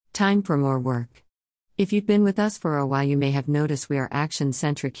Time for more work. If you've been with us for a while, you may have noticed we are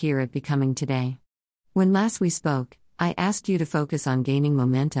action-centric here at Becoming Today. When last we spoke, I asked you to focus on gaining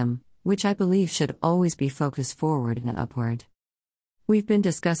momentum, which I believe should always be focused forward and upward. We've been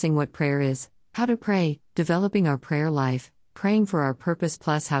discussing what prayer is, how to pray, developing our prayer life, praying for our purpose,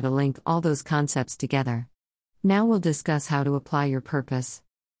 plus how to link all those concepts together. Now we'll discuss how to apply your purpose.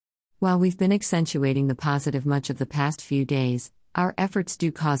 While we've been accentuating the positive much of the past few days, our efforts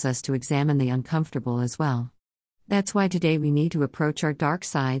do cause us to examine the uncomfortable as well. That's why today we need to approach our dark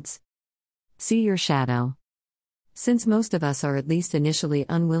sides. See your shadow. Since most of us are at least initially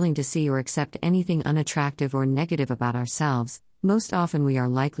unwilling to see or accept anything unattractive or negative about ourselves, most often we are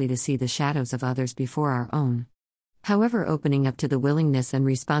likely to see the shadows of others before our own. However, opening up to the willingness and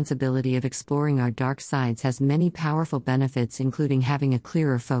responsibility of exploring our dark sides has many powerful benefits, including having a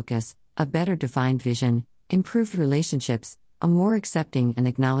clearer focus, a better defined vision, improved relationships, a more accepting and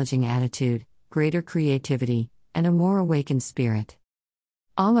acknowledging attitude, greater creativity, and a more awakened spirit.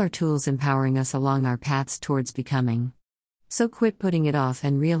 All are tools empowering us along our paths towards becoming. So quit putting it off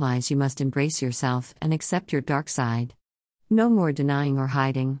and realize you must embrace yourself and accept your dark side. No more denying or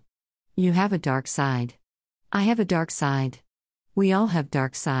hiding. You have a dark side. I have a dark side. We all have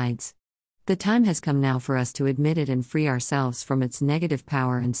dark sides. The time has come now for us to admit it and free ourselves from its negative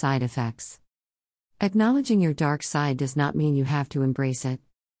power and side effects. Acknowledging your dark side does not mean you have to embrace it.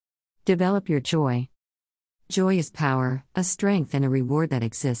 Develop your joy. Joy is power, a strength, and a reward that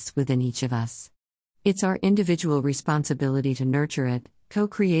exists within each of us. It's our individual responsibility to nurture it,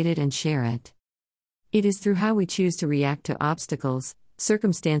 co-create it, and share it. It is through how we choose to react to obstacles,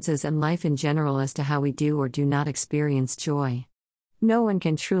 circumstances, and life in general as to how we do or do not experience joy. No one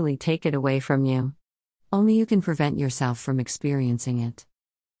can truly take it away from you. Only you can prevent yourself from experiencing it.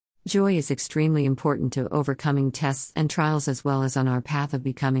 Joy is extremely important to overcoming tests and trials as well as on our path of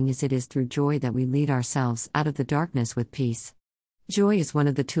becoming, as it is through joy that we lead ourselves out of the darkness with peace. Joy is one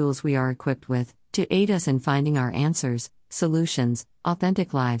of the tools we are equipped with to aid us in finding our answers, solutions,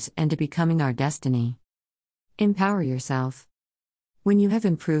 authentic lives, and to becoming our destiny. Empower yourself. When you have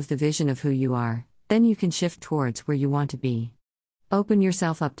improved the vision of who you are, then you can shift towards where you want to be. Open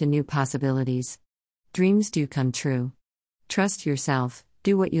yourself up to new possibilities. Dreams do come true. Trust yourself.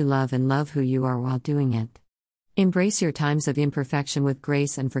 Do what you love and love who you are while doing it. Embrace your times of imperfection with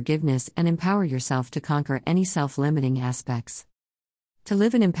grace and forgiveness, and empower yourself to conquer any self-limiting aspects. To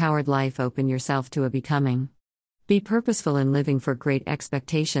live an empowered life, open yourself to a becoming. Be purposeful in living for great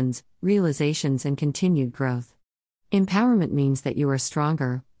expectations, realizations, and continued growth. Empowerment means that you are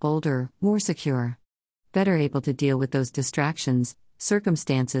stronger, bolder, more secure. Better able to deal with those distractions,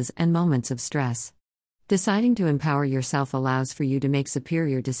 circumstances, and moments of stress. Deciding to empower yourself allows for you to make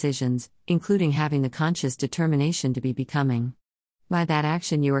superior decisions, including having the conscious determination to be becoming. By that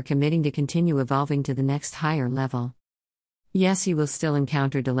action, you are committing to continue evolving to the next higher level. Yes, you will still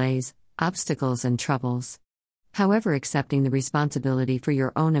encounter delays, obstacles, and troubles. However, accepting the responsibility for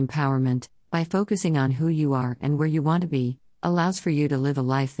your own empowerment, by focusing on who you are and where you want to be, allows for you to live a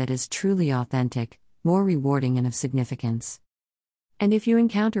life that is truly authentic, more rewarding, and of significance. And if you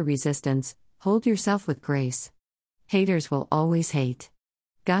encounter resistance, hold yourself with grace. Haters will always hate.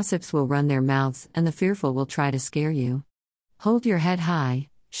 Gossips will run their mouths, and the fearful will try to scare you. Hold your head high,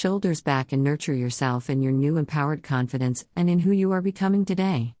 shoulders back, and nurture yourself in your new empowered confidence and in who you are becoming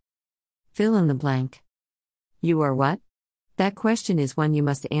today. Fill in the blank. You are what? That question is one you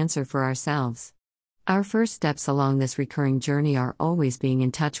must answer for ourselves. Our first steps along this recurring journey are always being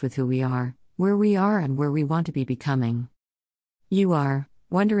in touch with who we are, and where we want to be becoming. You are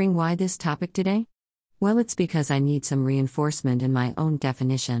wondering why this topic today? Well, it's because I need some reinforcement in my own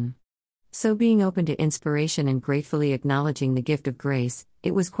definition. So, being open to inspiration and gratefully acknowledging the gift of grace,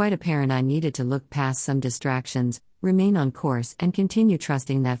 it was quite apparent I needed to look past some distractions, remain on course, and continue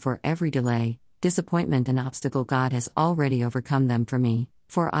trusting that for every delay, disappointment, and obstacle, God has already overcome them for me,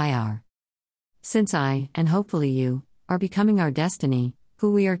 for I are. Since I, and hopefully you, are becoming our destiny,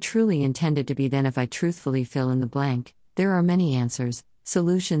 who we are truly intended to be, then if I truthfully fill in the blank, there are many answers,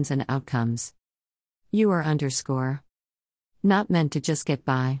 solutions, and outcomes. You are not meant to just get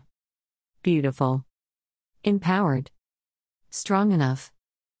by. Beautiful. Empowered. Strong enough.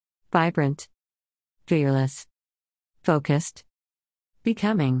 Vibrant. Fearless. Focused.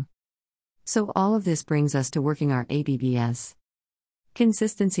 Becoming. So all of this brings us to working our ABBS.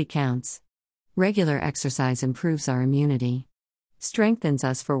 Consistency counts. Regular exercise improves our immunity. Strengthens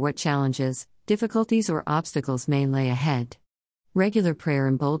us for what challenges, difficulties, or obstacles may lay ahead. Regular prayer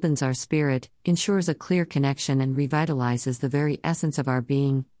emboldens our spirit, ensures a clear connection, and revitalizes the very essence of our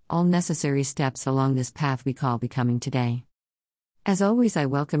being, all necessary steps along this path we call becoming today. As always, I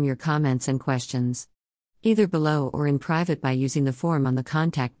welcome your comments and questions, either below or in private by using the form on the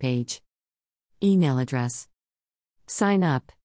contact page. Email address. Sign up.